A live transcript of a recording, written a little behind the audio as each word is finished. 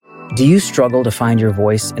Do you struggle to find your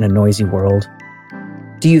voice in a noisy world?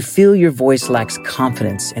 Do you feel your voice lacks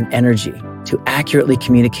confidence and energy to accurately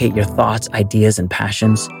communicate your thoughts, ideas, and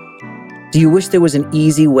passions? Do you wish there was an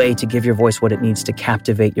easy way to give your voice what it needs to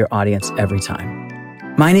captivate your audience every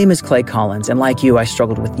time? My name is Clay Collins, and like you, I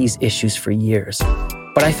struggled with these issues for years.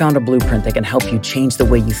 But I found a blueprint that can help you change the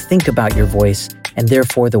way you think about your voice and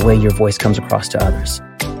therefore the way your voice comes across to others.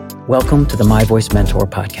 Welcome to the My Voice Mentor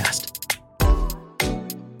podcast.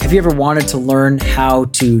 Have you ever wanted to learn how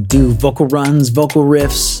to do vocal runs, vocal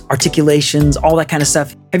riffs, articulations, all that kind of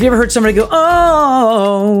stuff? Have you ever heard somebody go,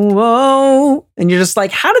 oh, and you're just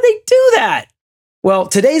like, how do they do that? Well,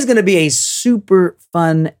 today's going to be a super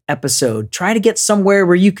fun episode. Try to get somewhere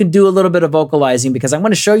where you can do a little bit of vocalizing because I'm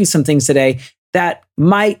going to show you some things today that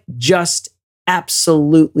might just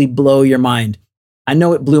absolutely blow your mind. I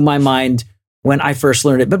know it blew my mind when I first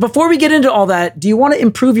learned it. But before we get into all that, do you want to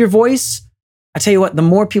improve your voice? I tell you what, the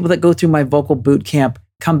more people that go through my vocal boot camp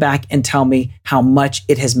come back and tell me how much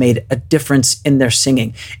it has made a difference in their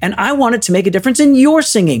singing. And I want it to make a difference in your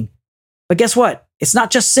singing. But guess what? It's not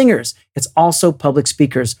just singers. It's also public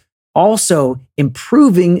speakers, also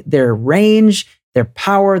improving their range, their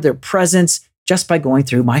power, their presence, just by going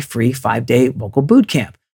through my free 5-day vocal boot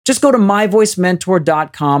camp. Just go to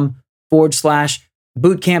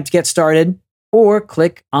myvoicementor.com/bootcamp to get started, or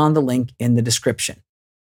click on the link in the description.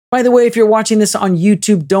 By the way, if you're watching this on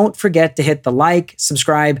YouTube, don't forget to hit the like,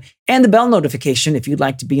 subscribe, and the bell notification if you'd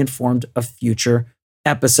like to be informed of future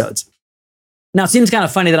episodes. Now, it seems kind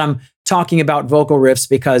of funny that I'm talking about vocal riffs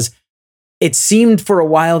because it seemed for a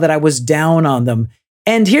while that I was down on them.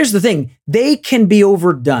 And here's the thing, they can be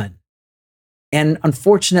overdone. And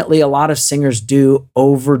unfortunately, a lot of singers do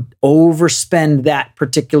overspend that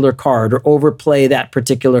particular card or overplay that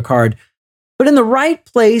particular card. But in the right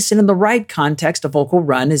place and in the right context, a vocal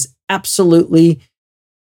run is absolutely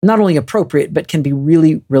not only appropriate, but can be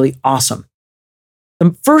really, really awesome.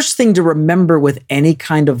 The first thing to remember with any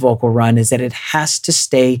kind of vocal run is that it has to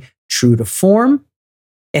stay true to form.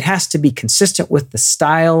 It has to be consistent with the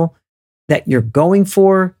style that you're going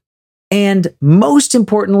for. And most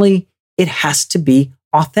importantly, it has to be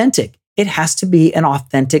authentic. It has to be an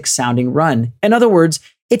authentic sounding run. In other words,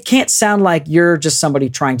 it can't sound like you're just somebody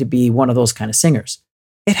trying to be one of those kind of singers.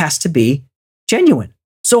 It has to be genuine.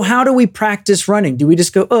 So how do we practice running? Do we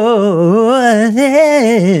just go, oh,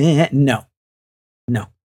 no.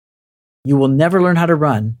 You will never learn how to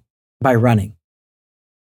run by running.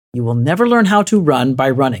 You will never learn how to run by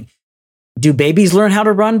running. Do babies learn how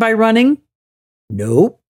to run by running?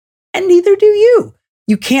 Nope. And neither do you.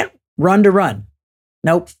 You can't run to run.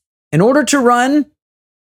 Nope. In order to run,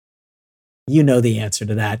 you know the answer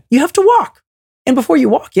to that. You have to walk. And before you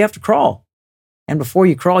walk, you have to crawl. And before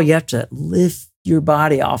you crawl, you have to lift your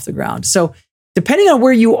body off the ground. So depending on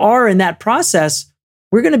where you are in that process,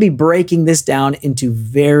 we're going to be breaking this down into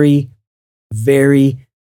very, very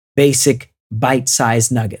basic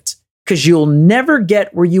bite-sized nuggets. Because you'll never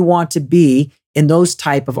get where you want to be in those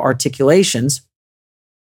type of articulations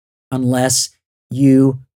unless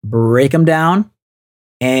you break them down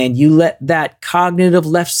and you let that cognitive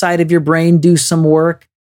left side of your brain do some work.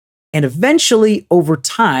 And eventually, over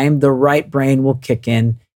time, the right brain will kick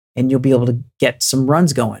in and you'll be able to get some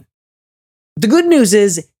runs going. The good news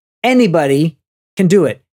is anybody can do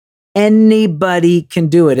it. Anybody can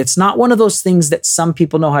do it. It's not one of those things that some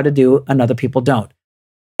people know how to do and other people don't.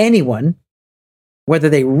 Anyone, whether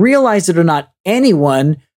they realize it or not,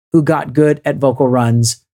 anyone who got good at vocal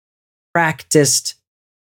runs practiced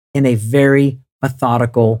in a very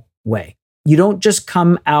methodical way. You don't just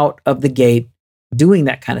come out of the gate doing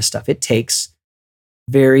that kind of stuff. It takes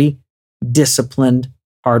very disciplined,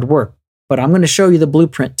 hard work. But I'm going to show you the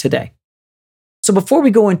blueprint today. So before we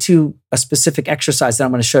go into a specific exercise that I'm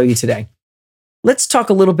going to show you today, let's talk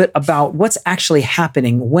a little bit about what's actually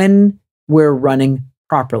happening when we're running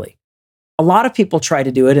properly. A lot of people try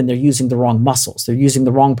to do it and they're using the wrong muscles. They're using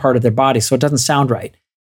the wrong part of their body, so it doesn't sound right.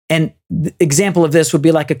 And the example of this would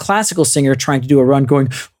be like a classical singer trying to do a run going,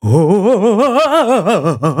 oh,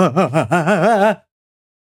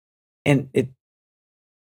 and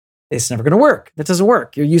it's never going to work. That doesn't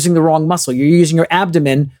work. You're using the wrong muscle. You're using your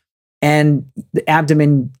abdomen, and the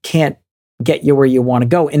abdomen can't get you where you want to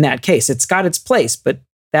go in that case. It's got its place, but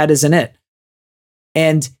that isn't it.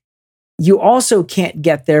 And you also can't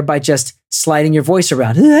get there by just sliding your voice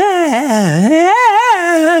around.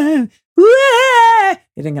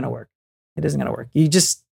 It ain't going to work. It isn't going to work. You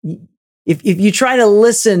just, if you try to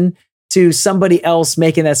listen to somebody else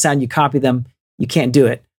making that sound, you copy them, you can't do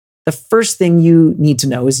it. The first thing you need to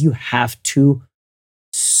know is you have to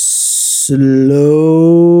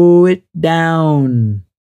slow it down.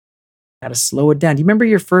 Got to slow it down. Do you remember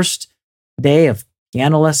your first day of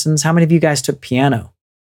piano lessons? How many of you guys took piano?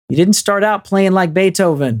 You didn't start out playing like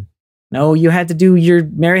Beethoven. No, you had to do your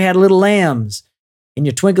Mary Had Little Lambs and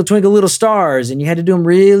your Twinkle, Twinkle, Little Stars, and you had to do them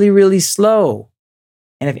really, really slow.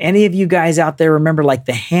 And if any of you guys out there remember like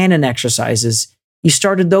the Hannon exercises, you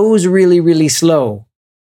started those really, really slow.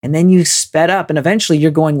 And then you sped up, and eventually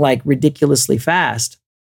you're going like ridiculously fast.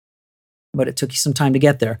 But it took you some time to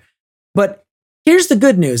get there. But here's the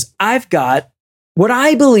good news. I've got what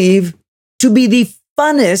I believe to be the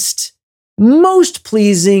funnest, most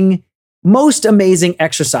pleasing, most amazing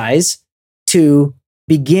exercise to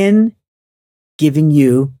begin giving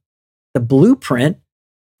you the blueprint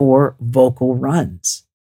for vocal runs.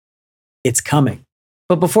 It's coming.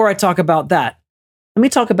 But before I talk about that, let me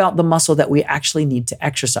talk about the muscle that we actually need to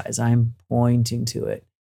exercise. I'm pointing to it.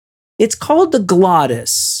 It's called the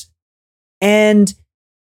glottis. And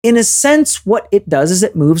in a sense, what it does is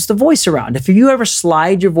it moves the voice around. If you ever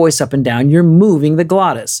slide your voice up and down, you're moving the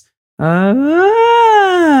glottis. That's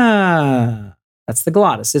the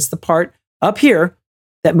glottis. It's the part up here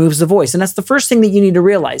that moves the voice. And that's the first thing that you need to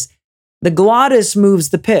realize. The glottis moves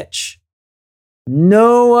the pitch.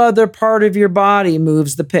 No other part of your body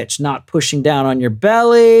moves the pitch. Not pushing down on your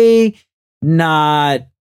belly, not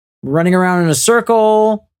running around in a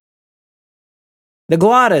circle. The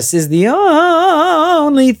glottis is the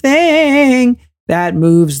only thing that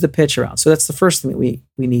moves the pitch around. So that's the first thing that we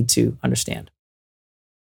need to understand.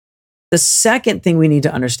 The second thing we need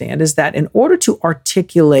to understand is that in order to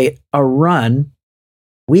articulate a run,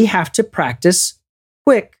 we have to practice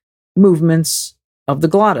quick movements of the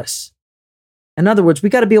glottis. In other words, we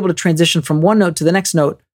got to be able to transition from one note to the next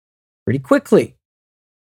note pretty quickly.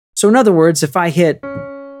 So in other words, if I hit,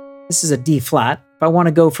 this is a D flat, if I want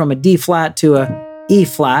to go from a D flat to a E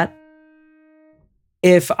flat,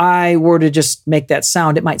 if I were to just make that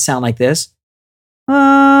sound, it might sound like this.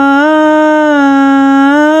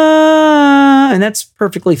 And that's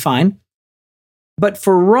perfectly fine. But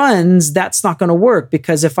for runs, that's not going to work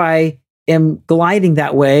because if I am gliding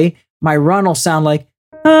that way, my run will sound like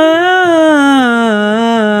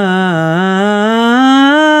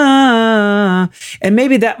and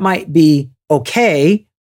maybe that might be okay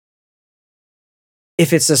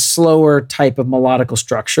if it's a slower type of melodical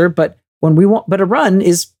structure, but a run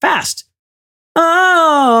is fast. Oh,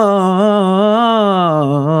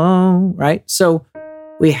 right? So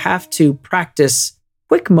we have to practice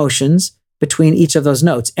quick motions between each of those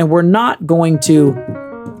notes. And we're not going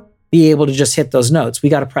to be able to just hit those notes. We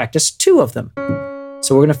got to practice two of them.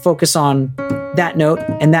 So we're going to focus on that note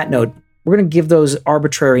and that note. We're going to give those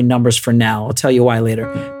arbitrary numbers for now. I'll tell you why later.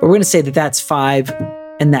 But we're going to say that that's 5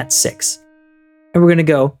 and that's 6. And we're going to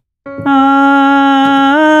go.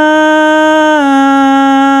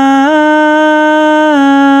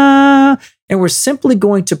 And we're simply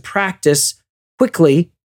going to practice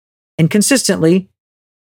quickly and consistently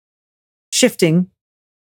shifting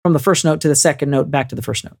from the first note to the second note back to the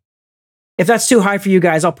first note. If that's too high for you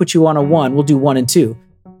guys, I'll put you on a 1. We'll do 1 and 2.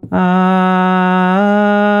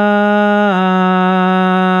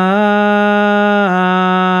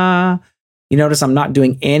 You notice I'm not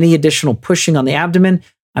doing any additional pushing on the abdomen.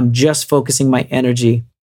 I'm just focusing my energy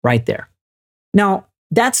right there. Now,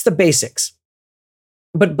 that's the basics.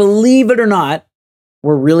 But believe it or not,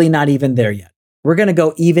 we're really not even there yet. We're going to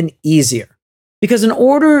go even easier. Because in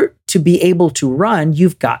order to be able to run,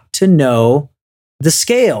 you've got to know the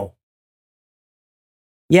scale.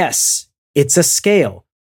 Yes, it's a scale.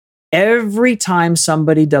 Every time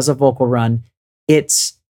somebody does a vocal run,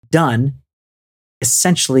 it's done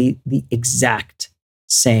essentially the exact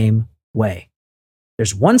same way.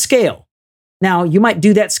 There's one scale. Now, you might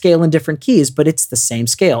do that scale in different keys, but it's the same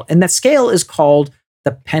scale. And that scale is called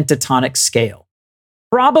the pentatonic scale.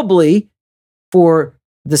 Probably for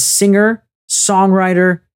the singer,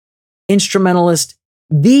 songwriter, instrumentalist,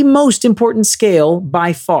 the most important scale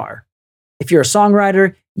by far. If you're a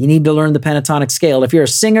songwriter, you need to learn the pentatonic scale. If you're a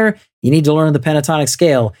singer, you need to learn the pentatonic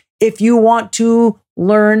scale. If you want to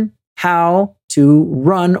learn how to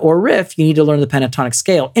run or riff, you need to learn the pentatonic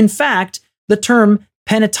scale. In fact, the term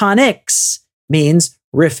pentatonics means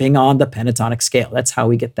riffing on the pentatonic scale. That's how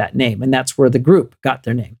we get that name, and that's where the group got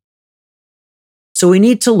their name. So we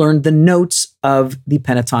need to learn the notes of the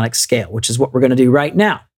pentatonic scale, which is what we're going to do right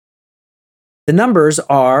now. The numbers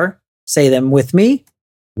are, say them with me,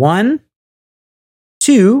 1,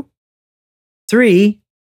 2, 3,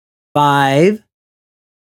 5,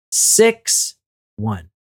 6, 1.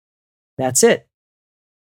 That's it.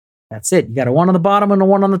 That's it. You got a 1 on the bottom and a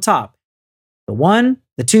 1 on the top. The 1,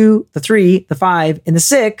 the 2, the 3, the 5, and the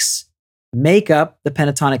 6 make up the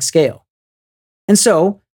pentatonic scale. And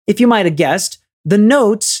so if you might have guessed, the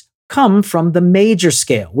notes come from the major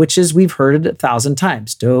scale, which is, we've heard it 1,000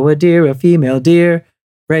 times. Do a deer, a female deer,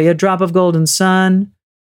 ray a drop of golden sun.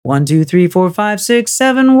 1, 2, 3, 4, 5, 6,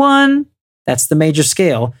 7, 1. That's the major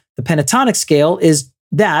scale. The pentatonic scale is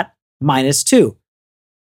that minus 2.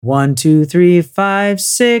 1, 2, 3, 5,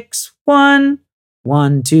 6, 1.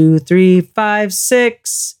 1, 2, 3, 5,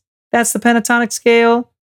 6. That's the pentatonic scale.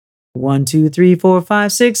 1, 2, 3, 4,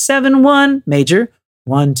 5, 6, 7, 1. Major.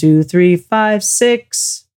 1, 2, 3, 5,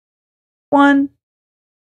 6, 1.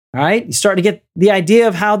 All right, you start to get the idea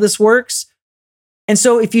of how this works. And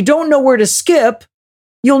so if you don't know where to skip,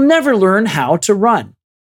 you'll never learn how to run.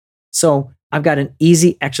 So I've got an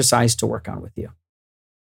easy exercise to work on with you.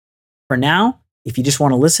 For now, if you just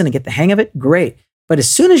want to listen and get the hang of it, great. But as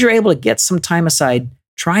soon as you're able to get some time aside,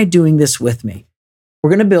 try doing this with me. We're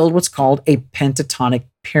going to build what's called a pentatonic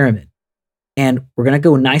pyramid. And we're going to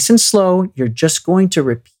go nice and slow. You're just going to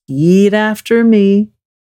repeat after me.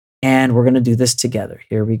 And we're going to do this together.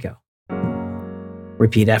 Here we go.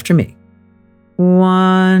 Repeat after me.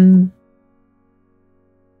 1,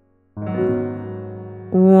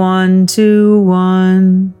 1, 2,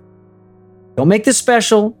 1. Don't make this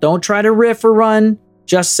special. Don't try to riff or run.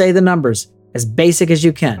 Just say the numbers as basic as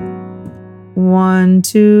you can. 1,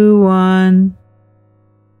 2, 1.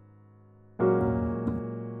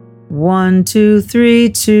 1, 2, 3,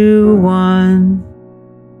 2, 1.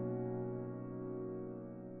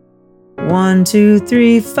 1, 2,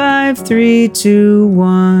 3, 5, 3, 2,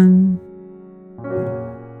 1.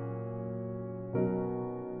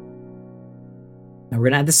 Now we're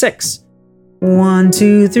going to add the 6. 1,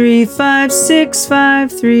 2, 3, 5, 6,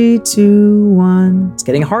 5, 3, 2, 1. It's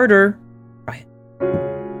getting harder. Try it.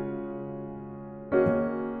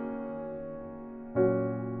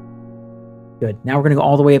 Good. Now we're going to go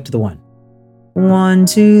all the way up to the 1. 1,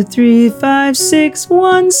 2, 3, 5, 6,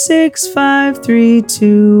 1, 6, 5, 3,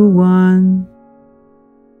 2, 1.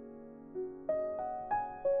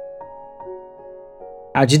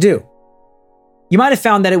 How'd you do? You might have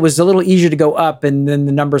found that it was a little easier to go up and then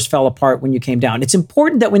the numbers fell apart when you came down. It's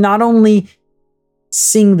important that we not only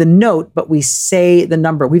sing the note, but we say the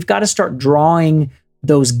number. We've got to start drawing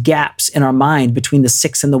those gaps in our mind between the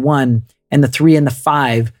 6 and the 1 and the 3 and the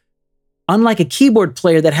 5. Unlike a keyboard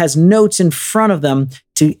player that has notes in front of them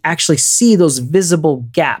to actually see those visible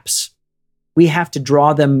gaps, we have to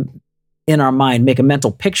draw them in our mind, make a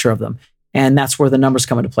mental picture of them. And that's where the numbers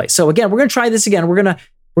come into play. So again, we're going to try this again. We're going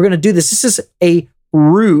to do this. This is a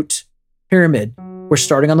root pyramid. We're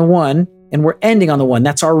starting on the 1 and we're ending on the 1.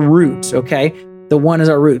 That's our root, okay? The 1 is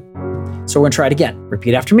our root. So we're going to try it again.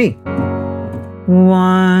 Repeat after me.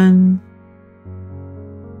 1.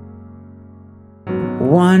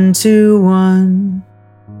 1, 2, 1.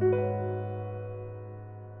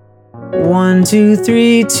 1, 2,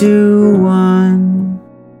 3, 2, 1.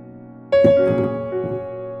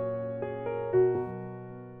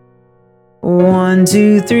 1,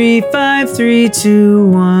 2, 3, 5, 3, 2,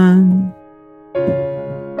 1.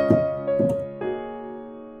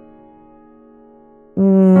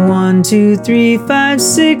 1, 2, 3, 5,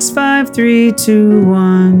 6, 5, 3, 2,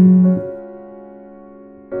 1.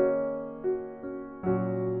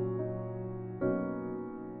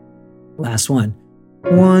 Last one.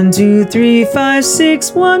 1, 2, 3, 5,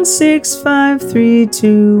 6, 1, 6, 5, 3,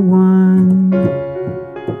 2, 1.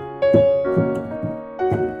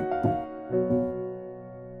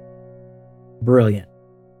 Brilliant.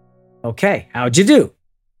 Okay, how'd you do?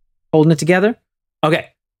 Holding it together? Okay.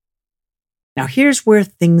 Now here's where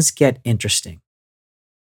things get interesting.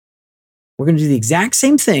 We're going to do the exact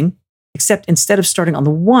same thing, except instead of starting on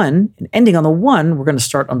the 1 and ending on the 1, we're going to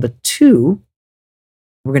start on the 2.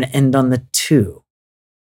 We're going to end on the 2.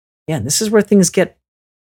 Yeah, and this is where things get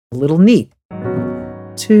a little neat.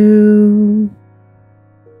 2,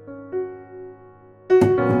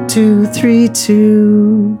 2, 3,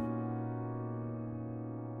 2.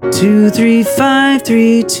 2, 3, 5,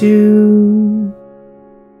 3, 2.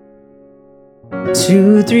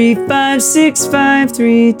 2, 3, 5, 6, 5,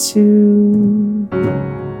 3, 2.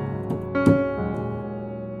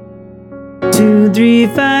 2, 3,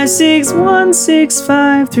 5, 6, 1, 6,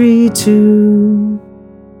 5, 3, 2.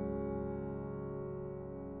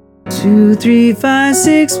 2, 3, 5,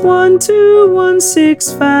 6, 1, 2, 1,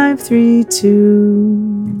 6, 5, 3,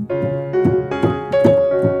 2.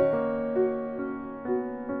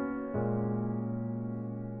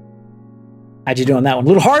 How'd you do on that one? A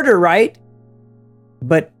little harder, right?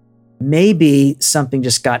 But maybe something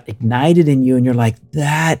just got ignited in you and you're like,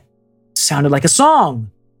 that sounded like a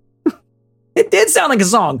song. It did sound like a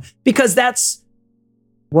song because that's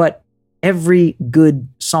what every good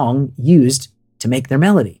song used to make their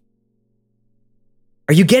melody.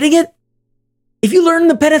 Are you getting it? If you learn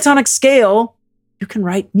the pentatonic scale, you can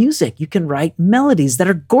write music. You can write melodies that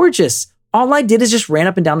are gorgeous. All I did is just ran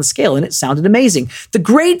up and down the scale and it sounded amazing. The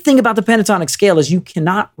great thing about the pentatonic scale is you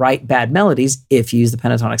cannot write bad melodies if you use the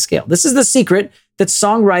pentatonic scale. This is the secret that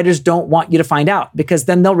songwriters don't want you to find out, because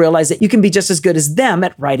then they'll realize that you can be just as good as them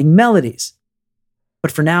at writing melodies.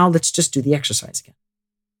 But for now, let's just do the exercise again.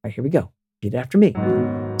 All right, here we go. Repeat it after me.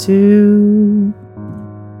 2,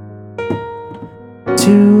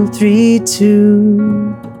 2, 3,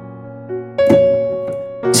 2.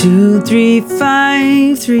 2, 3,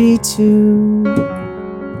 5, 3, 2.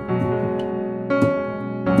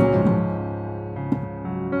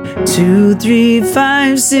 2, 3,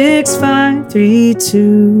 5, 6, 5, 3,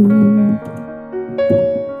 2.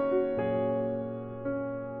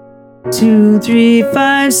 2, 3,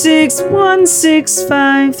 5, 6, 1, 6,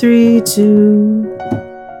 5, 3, 2.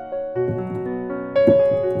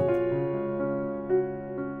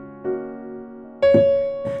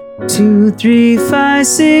 2, 3, 5,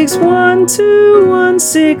 6, 1, 2, 1,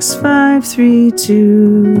 6, 5, 3,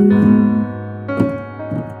 2.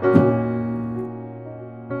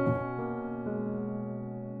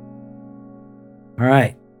 All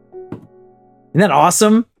right. Isn't that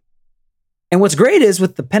awesome? And what's great is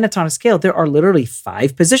with the pentatonic scale, there are literally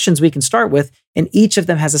 5 positions we can start with, and each of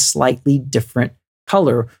them has a slightly different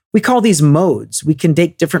color. We call these modes. We can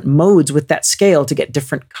take different modes with that scale to get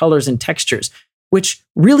different colors and textures, which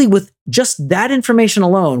really with just that information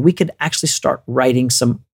alone, we could actually start writing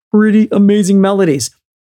some pretty amazing melodies.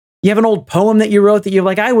 You have an old poem that you wrote that you're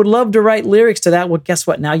like, I would love to write lyrics to that. Well, guess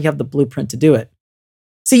what? Now you have the blueprint to do it.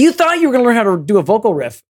 See, you thought you were going to learn how to do a vocal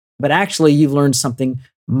riff, but actually you've learned something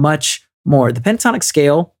much more. The pentatonic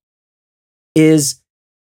scale is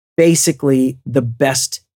basically the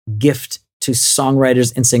best gift to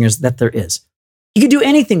songwriters and singers that there is. You can do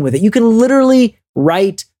anything with it. You can literally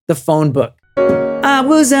write the phone book. I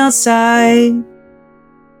was outside,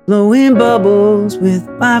 blowing bubbles with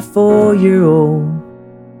my 4-year-old.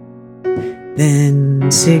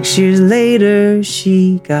 Then 6 years later,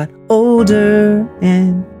 she got older,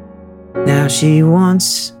 and now she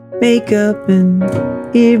wants makeup and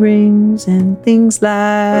earrings and things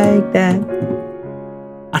like that.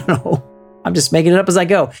 I don't know. I'm just making it up as I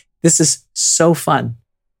go. This is so fun.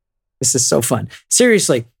 This is so fun.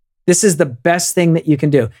 Seriously, this is the best thing that you can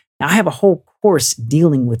do. Now, I have a whole course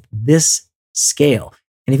dealing with this scale.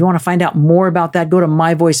 And if you want to find out more about that, go to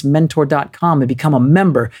myvoicementor.com and become a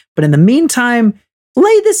member. But in the meantime,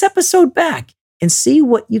 lay this episode back and see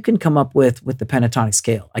what you can come up with the pentatonic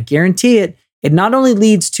scale. I guarantee it. It not only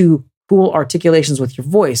leads to cool articulations with your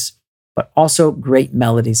voice, but also great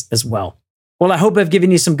melodies as well. Well, I hope I've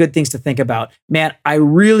given you some good things to think about. Man, I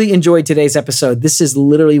really enjoyed today's episode. This is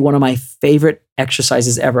literally one of my favorite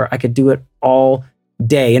exercises ever. I could do it all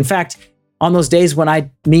day. In fact, on those days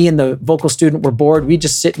when me and the vocal student were bored, we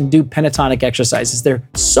just sit and do pentatonic exercises. They're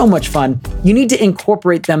so much fun. You need to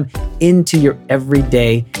incorporate them into your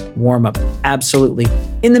everyday warm-up. Absolutely.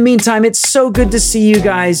 In the meantime, it's so good to see you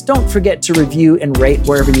guys. Don't forget to review and rate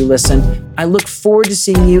wherever you listen. I look forward to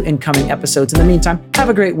seeing you in coming episodes. In the meantime, have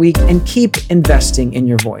a great week and keep investing in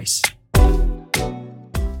your voice.